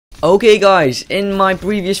Okay guys, in my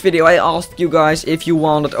previous video I asked you guys if you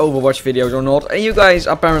wanted Overwatch videos or not, and you guys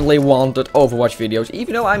apparently wanted Overwatch videos,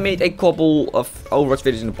 even though I made a couple of Overwatch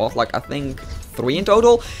videos in the past, like I think 3 in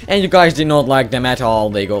total, and you guys did not like them at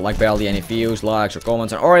all. They got like barely any views, likes or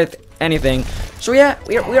comments or anything. So yeah,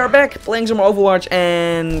 we are back playing some more Overwatch,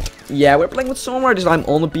 and yeah, we're playing with Sombra this time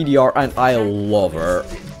on the PDR, and I love her.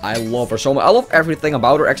 I love her so much. I love everything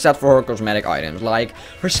about her except for her cosmetic items. Like,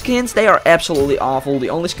 her skins, they are absolutely awful. The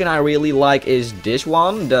only skin I really like is this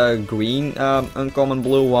one, the green uncommon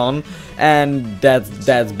blue one. And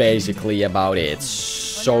that's basically about it.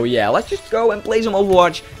 So yeah, let's just go and play some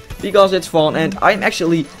Overwatch because it's fun. And I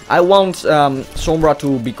want Sombra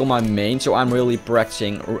to become my main, so I'm really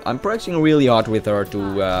practicing. I'm practicing really hard with her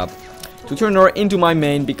to turn her into my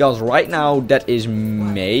main, because right now that is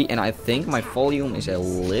May, and I think my volume is a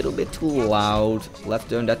little bit too loud. Let's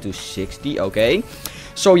turn that to 60, okay.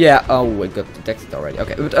 So yeah, oh, we got detected already,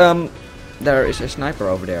 okay, but there is a sniper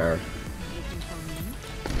over there.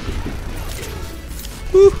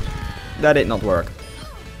 Whew. That did not work.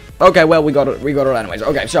 Okay, well, we got her anyways.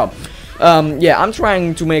 Okay, so yeah, I'm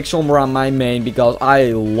trying to make Sombra my main because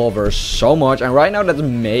I love her so much. And right now that's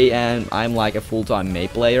May, and I'm like a full-time May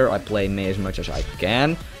player. I play May as much as I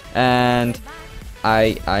can, and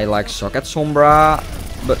I like suck at Sombra.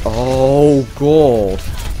 But oh god,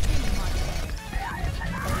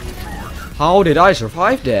 how did I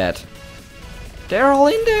survive that? They're all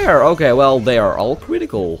in there. Okay, well, they are all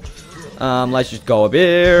critical. Let's just go up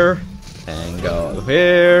here and go up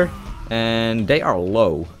here, and they are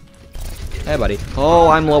low. Hey buddy. Oh,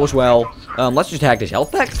 I'm low as well. Let's just hack this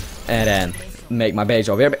health pack and then make my base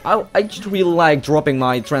over here. I just really like dropping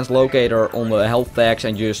my translocator on the health packs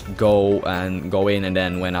and just go in, and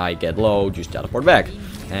then when I get low, just teleport back.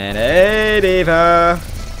 And hey, Diva.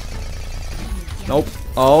 Nope.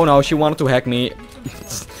 Oh no, she wanted to hack me.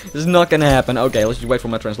 This is not gonna happen. Okay, let's just wait for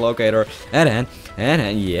my translocator, and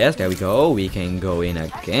then yes, there we go. We can go in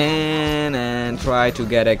again and try to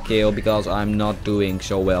get a kill because I'm not doing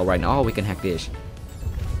so well right now. Oh, we can hack this.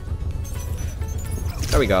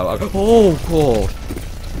 There we go. Okay. Oh god.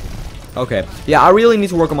 Okay. Yeah, I really need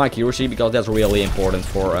to work on my accuracy because that's really important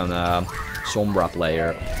for a Sombra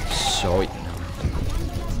player. So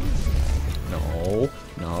no.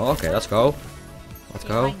 Okay, let's go. Let's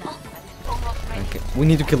go. Okay. We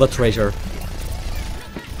need to kill that Tracer.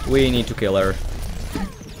 We need to kill her.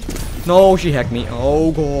 No, she hacked me.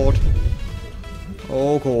 Oh god.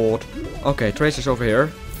 Oh god. Okay, Tracer's over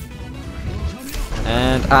here.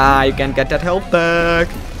 And I can get that health back.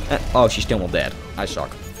 Oh, she's still not dead. I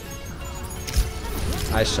suck.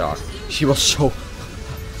 I suck. She was so...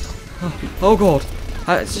 Oh god.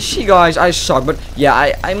 See guys, I suck. But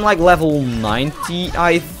yeah, I'm like level 90,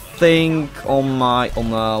 I think, on my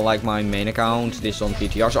like my main account. This is on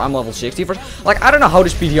PTR, so I'm level 60 first. Like, I don't know how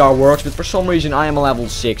this PTR works, but for some reason I am a level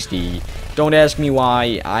 60. Don't ask me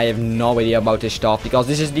why. I have no idea about this stuff, because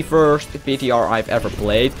this is the first PTR I've ever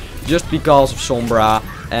played, just because of Sombra.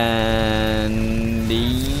 And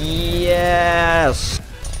yes.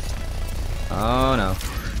 Oh no.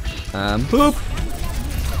 Boop.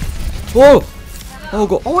 Whoa. Oh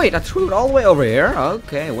god. Oh wait, I threw it all the way over here.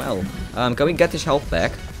 Okay, well. Can we get this health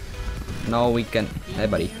back? No, we can. Hey,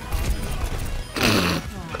 buddy.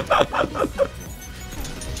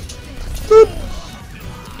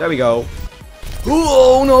 There we go.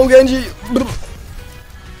 Oh no, Genji.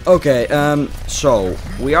 Okay, so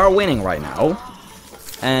we are winning right now,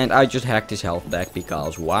 and I just hacked his health back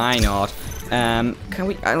because why not? Can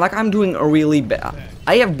we? Like, I'm doing a really bad.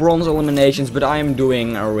 I have bronze eliminations, but I am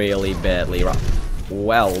doing a really badly.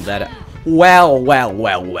 Well, that. Well,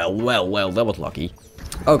 that was lucky.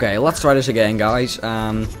 Okay, let's try this again, guys.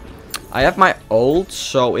 I have my ult,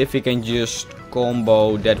 so if we can just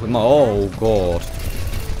combo that with my... Oh, god.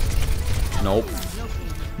 Nope.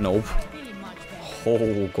 Nope.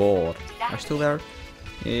 Oh, god. Are you still there?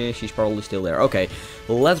 Yeah, she's probably still there. Okay,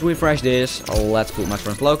 let's refresh this. Let's put my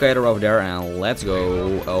translocator over there, and let's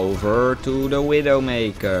go over to the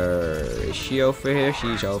Widowmaker. Is she over here?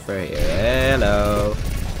 She's over here. Hello.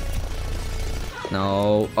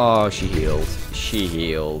 No. Oh, she healed. She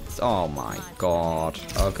healed. Oh my god.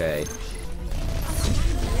 Okay.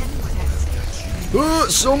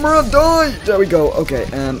 Sombra, die! There we go. Okay.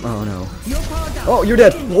 Oh no. Oh, you're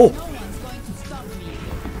dead. Oh.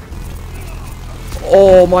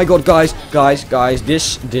 Oh my god, guys.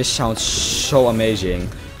 This sounds so amazing.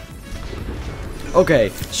 Okay.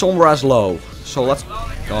 Sombra's low. So let's.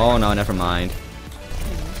 Oh no, never mind.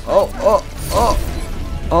 Oh,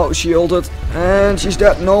 she ulted. And she's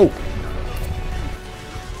dead. No.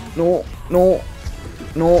 No.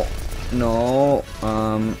 No.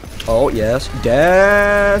 Oh, yes.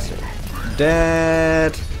 Dead.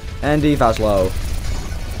 Dead. And Diva's low.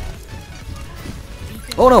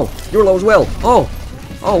 Oh no, you're low as well.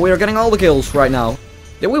 Oh, we are getting all the kills right now.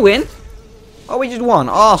 Did we win? Oh, we just won.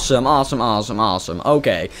 Awesome, awesome, awesome, awesome.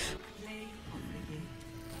 Okay.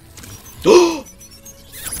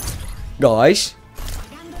 Guys,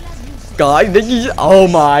 this is... Oh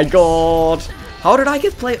my god. How did I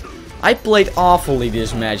get play... I played awfully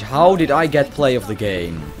this match. How did I get play of the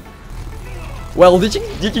game? Well, did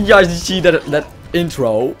you guys see that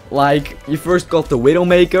intro? Like, you first got the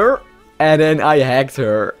Widowmaker, and then I hacked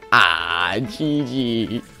her. Ah,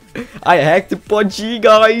 GG. I hacked the PUBG,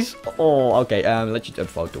 guys. Oh, okay. Let's just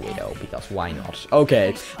unvote the Widow, because why not?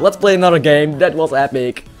 Okay, let's play another game. That was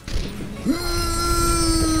epic.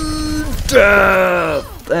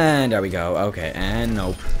 And there we go. Okay, and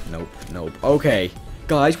nope. Okay,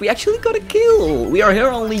 guys, we actually got a kill. We are here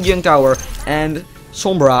on Legion Tower, and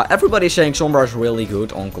Sombra. Everybody's saying Sombra is really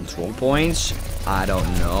good on control points. I don't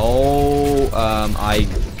know. I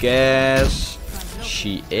guess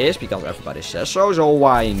she is, because everybody says so. So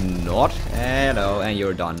why not? Hello, and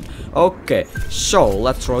you're done. Okay, so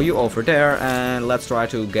let's throw you over there, and let's try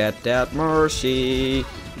to get that Mercy.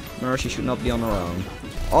 Mercy should not be on her own.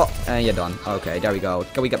 Oh, and you're done. Okay, there we go.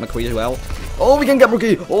 Can we get McCree as well? Oh, we can get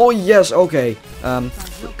McCree. Oh, yes. Okay.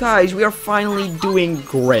 Guys, we are finally doing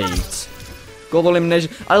great. Gold elimination.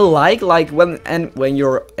 I like when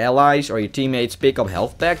your allies or your teammates pick up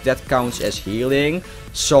health pack, that counts as healing.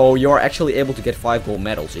 So you're actually able to get 5 gold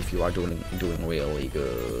medals if you are doing really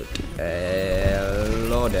good.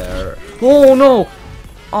 Hello there. Oh no!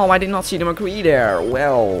 Oh, I did not see the McCree there.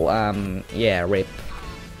 Well, yeah, rip.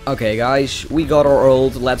 Okay, guys, we got our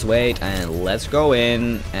ult. Let's wait and let's go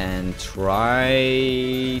in and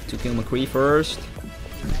try to kill McCree first.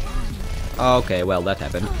 Okay, well, that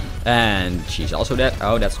happened. And she's also dead.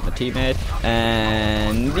 Oh, that's my teammate.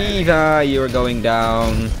 And Diva, you're going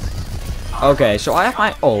down. Okay, so I have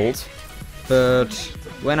my ult, but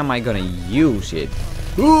when am I gonna use it?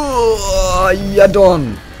 Yeah,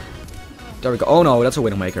 done. There we go. Oh no, that's a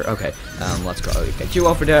Widowmaker. Okay, let's go. Get you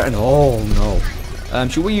over there. And oh no.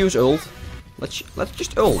 Should we use ult? Let's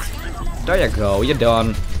just ult. There you go. You're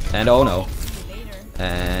done. And oh no.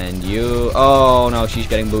 And you. Oh no, she's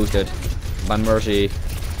getting boosted by Mercy.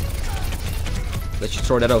 Let's just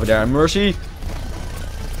throw that over there. Mercy.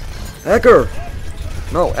 Hacker.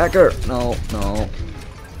 No, hacker. No.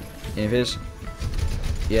 Invis.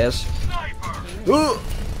 Yes.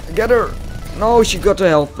 Get her. No, she got the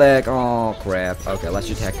health back. Oh crap. Okay, let's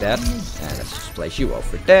just hack that. And let's just place you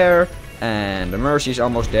over there. And the Mercy's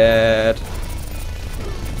almost dead.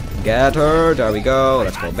 Get her. There we go.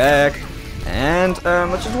 Let's go back. And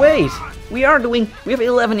let's just wait. We have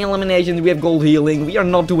 11 eliminations. We have gold healing. We are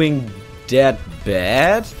not doing that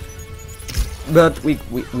bad. But we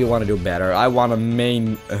want to do better. I want to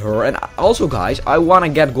main her. And also, guys, I want to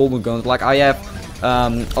get golden guns. Like, I have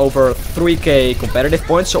over 3k competitive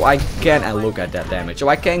points, so I can look at that damage. So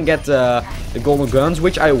I can get the golden guns,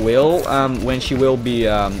 which I will when she will be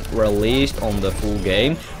released on the full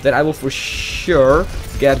game. Then I will for sure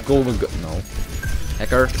get golden guns. No,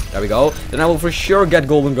 hacker. There we go. Then I will for sure get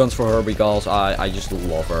golden guns for her because I just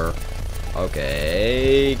love her.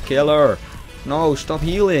 Okay, kill her. No, stop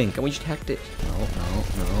healing. Can we just hack this? No.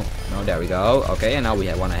 There we go. Okay, and now we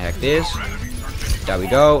want to hack this. There we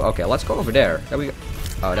go. Okay, let's go over there. There we go.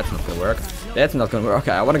 Oh, that's not gonna work. That's not gonna work.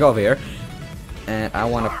 Okay, I want to go over here. And I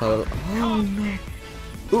want to put... Oh, no.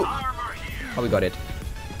 Ooh. Oh, we got it.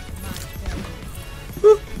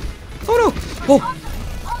 Ooh. Oh, no. Oh.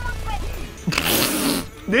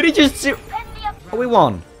 Did he just... Oh, we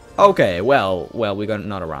won. Okay, well, we got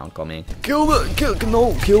another round coming. Kill the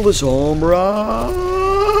Sombra.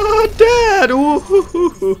 Dead.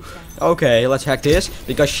 Ooh. Okay, let's hack this,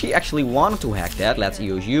 because she actually wanted to hack that. Let's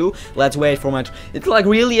use you. Let's wait for my... It's like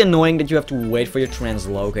really annoying that you have to wait for your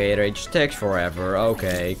translocator. It just takes forever.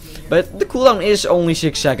 Okay. But the cooldown is only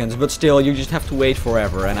 6 seconds, but still, you just have to wait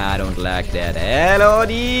forever, and I don't like that. Hello,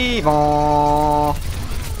 Diva.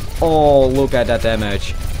 Oh, look at that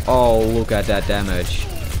damage. Oh, look at that damage.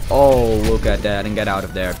 Oh, look at that, and get out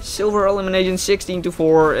of there. Silver elimination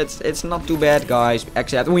 16-4. It's not too bad, guys.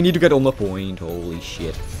 Except we need to get on the point. Holy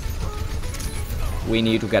shit. We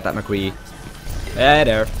need to get that McCree. Hey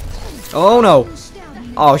there. Oh no.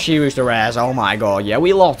 Oh, she used her ass. Oh my god. Yeah,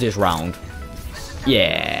 we lost this round.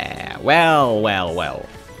 Yeah. Well.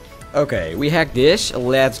 Okay, we hacked this.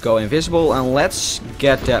 Let's go invisible and let's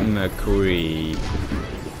get that McCree.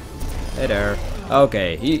 Hey there.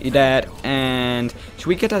 Okay, he dead. And should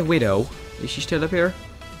we get that Widow? Is she still up here?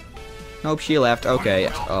 Nope, she left. Okay.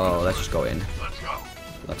 Oh, let's just go in.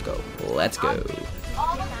 Let's go. Let's go.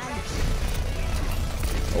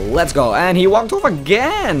 Let's go. And he walked off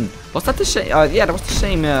again. Was that the same? Yeah, that was the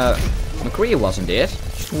same McCree, wasn't it?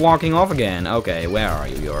 Just walking off again. Okay, where are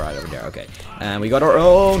you? You're right over there. Okay. And we got our...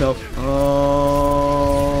 Oh, no.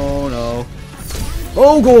 Oh, no.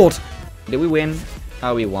 Oh, God. Did we win?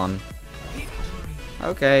 Oh, we won.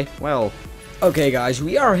 Okay, well... Okay guys,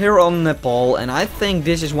 we are here on Nepal, and I think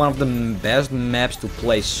this is one of the best maps to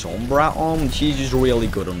play Sombra on. She's just really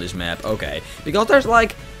good on this map, okay. Because there's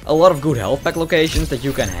like a lot of good health pack locations that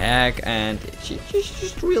you can hack, and she's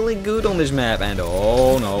just really good on this map, and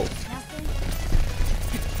oh no.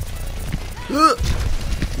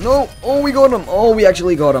 No, oh we got him, oh we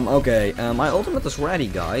actually got him, okay. My ultimate is ready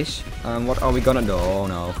guys. What are we gonna do? Oh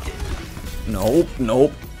no. Nope,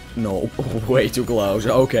 nope. No, way too close.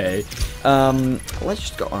 Okay. Let's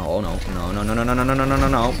just go. Oh no, no, no, no, no, no, no, no, no, no,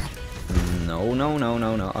 no, no, no, no,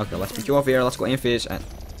 no, no. Okay, let's put you off here. Let's go in fish and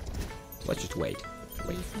let's just wait.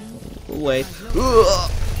 Wait.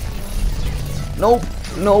 Nope,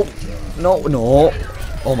 nope, no, no.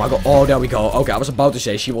 Oh my god. Oh, there we go. Okay, I was about to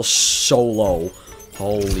say she was so low.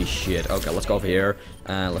 Holy shit. Okay, let's go over here.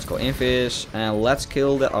 Let's go in fish and let's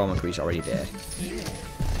kill the. Oh, McCree's already dead.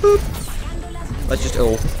 Boop. Let's just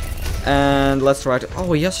ult. And let's try to...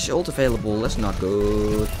 Oh, yes, his ult available. That's not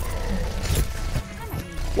good.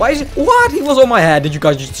 Why is it... What? He was on my head. Did you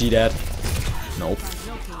guys just see that? Nope.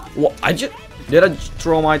 What? Did I just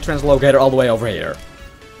throw my translocator all the way over here?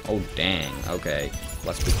 Oh, dang. Okay.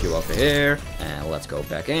 Let's put you over here. And let's go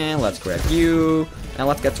back in. Let's grab you. And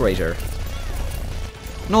let's get Tracer.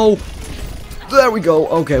 No. There we go.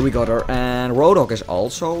 Okay, we got her. And Rodok is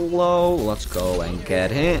also low. Let's go and get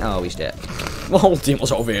him. Oh, he's dead. The whole team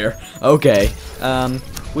was over here. Okay.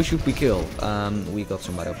 Who should we kill? We got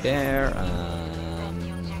somebody up there.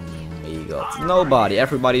 We got nobody.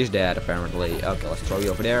 Everybody's dead, apparently. Okay, let's throw you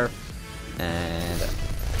over there. And...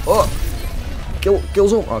 Oh! Kill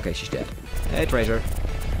some. Okay, she's dead. Hey, Tracer.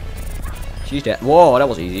 She's dead. Whoa, that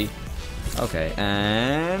was easy. Okay,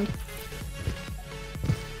 and...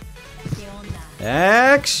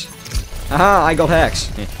 Hex! Haha, I got Hex.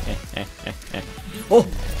 Oh!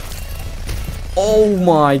 Oh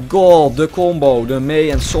my god, the combo, the Mei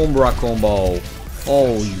and Sombra combo.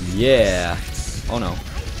 Oh yeah. Oh no.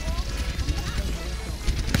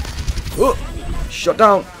 Shut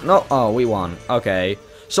down. No. Oh, we won. Okay.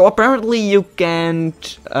 So apparently you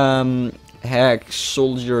can't hack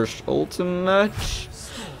Soldier's ultimate.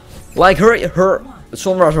 Like her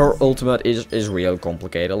ultimate is real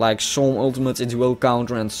complicated. Like some ultimates it will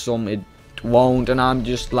counter and some it won't, and I'm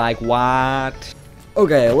just like, what?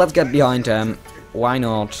 Okay, let's get behind him. Why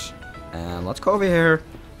not? And let's go over here.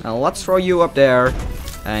 And let's throw you up there.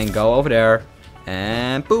 And go over there.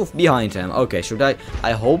 And poof, behind him. Okay, so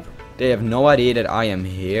I hope they have no idea that I am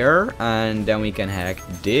here. And then we can hack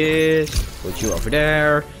this. Put you over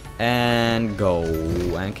there. And go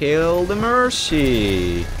and kill the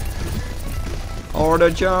Mercy. Or the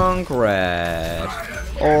Junkrat.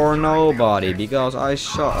 Or nobody. Because I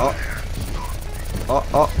saw...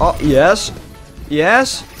 Oh, yes.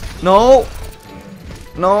 Yes. No.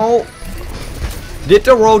 No. Did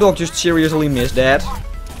the Rodok just seriously miss that?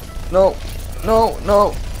 No. No.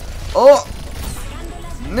 No. Oh.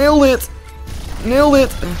 Nailed it. Nailed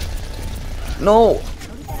it. No.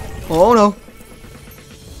 Oh no.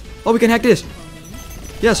 Oh, we can hack this.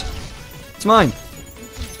 Yes. It's mine.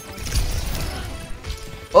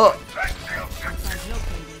 Oh.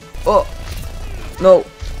 Oh. No.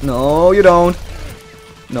 No, you don't.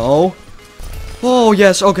 No. Oh,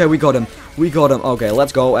 yes. Okay, we got him. We got him. Okay,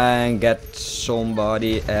 let's go and get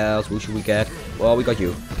somebody else. Who should we get? Well, we got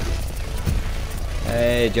you.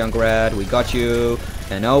 Hey, Junkrat. We got you.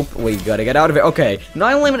 And nope, we gotta get out of it. Okay,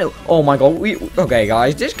 9 eliminated. Oh my god. Okay,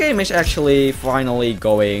 guys. This game is actually finally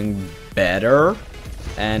going better.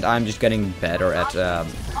 And I'm just getting better at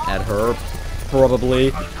her. Probably.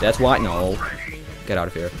 That's why. No. Get out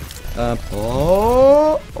of here.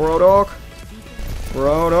 Oh, Rodok.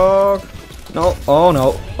 Rodok. No. Oh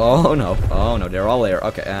no. Oh no. Oh no. They're all there.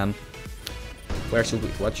 Okay. Where should we?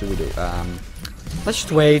 What should we do? Let's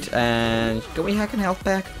just wait. And can we hack an health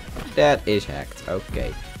pack? That is hacked.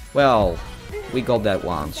 Okay. Well, we got that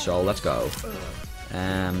one. So let's go.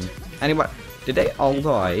 Anybody? Did they all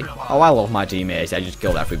die? Oh, I love my teammates. I just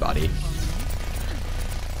killed everybody.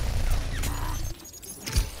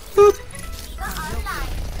 Boop.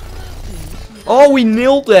 Oh, we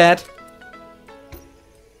nailed that.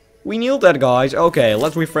 We nailed that, guys. Okay,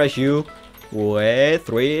 let's refresh you. Wait,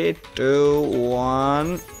 3, 2,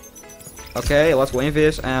 1. Okay, let's go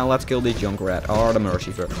Invis and let's kill the Junkrat. Or the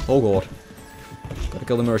Mercy first. Oh god. Gotta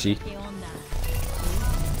kill the Mercy.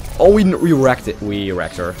 Oh, we wrecked it. We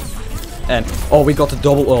wrecked her. And, oh, we got the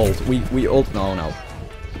double ult. We ult. No.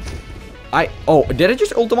 Oh, did I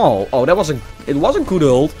just ult them all? Oh, it was a good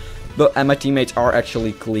ult. But, and my teammates are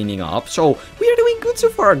actually cleaning up. So, we are doing good so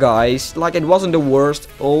far, guys. Like, it wasn't the worst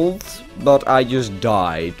ult. But I just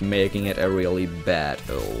died, making it a really bad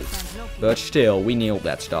ult. But still, we nailed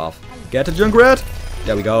that stuff. Get the Junkrat.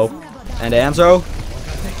 There we go. And Enzo.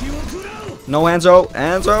 No Enzo.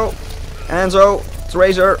 Enzo.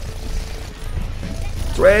 Tracer.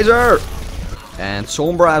 And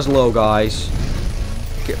Sombra is low, guys.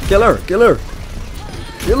 Kill her.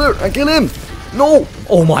 And kill him. No.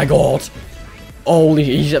 Oh my god. Holy,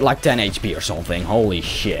 he's at like 10 HP or something. Holy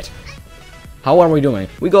shit. How are we doing?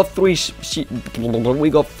 We got three silver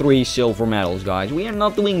medals, guys. We are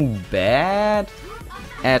not doing bad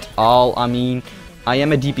at all. I mean, I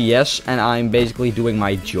am a DPS and I'm basically doing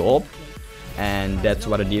my job. And that's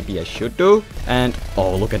what a DPS should do. And,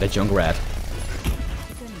 oh, look at that Junkrat.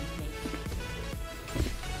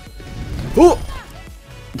 Oh!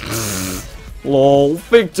 Lol,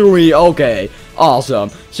 victory, okay. Awesome.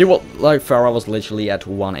 See what, like, Farah was literally at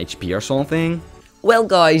 1 HP or something. Well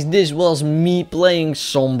guys, this was me playing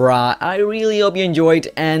Sombra. I really hope you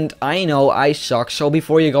enjoyed, and I know I suck, so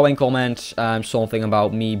before you go and comment something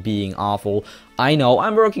about me being awful, I know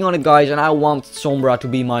I'm working on it, guys, and I want Sombra to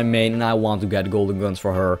be my main, and I want to get golden guns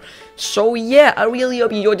for her. So yeah, I really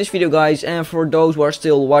hope you enjoyed this video, guys, and for those who are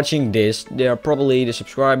still watching this, they're probably the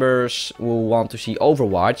subscribers who want to see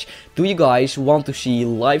Overwatch. Do you guys want to see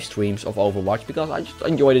live streams of Overwatch? Because I just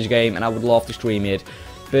enjoy this game, and I would love to stream it.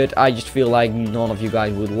 But I just feel like none of you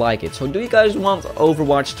guys would like it. So do you guys want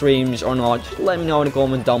Overwatch streams or not? Just let me know in the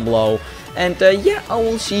comment down below. And yeah, I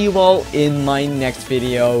will see you all in my next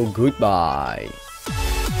video. Goodbye.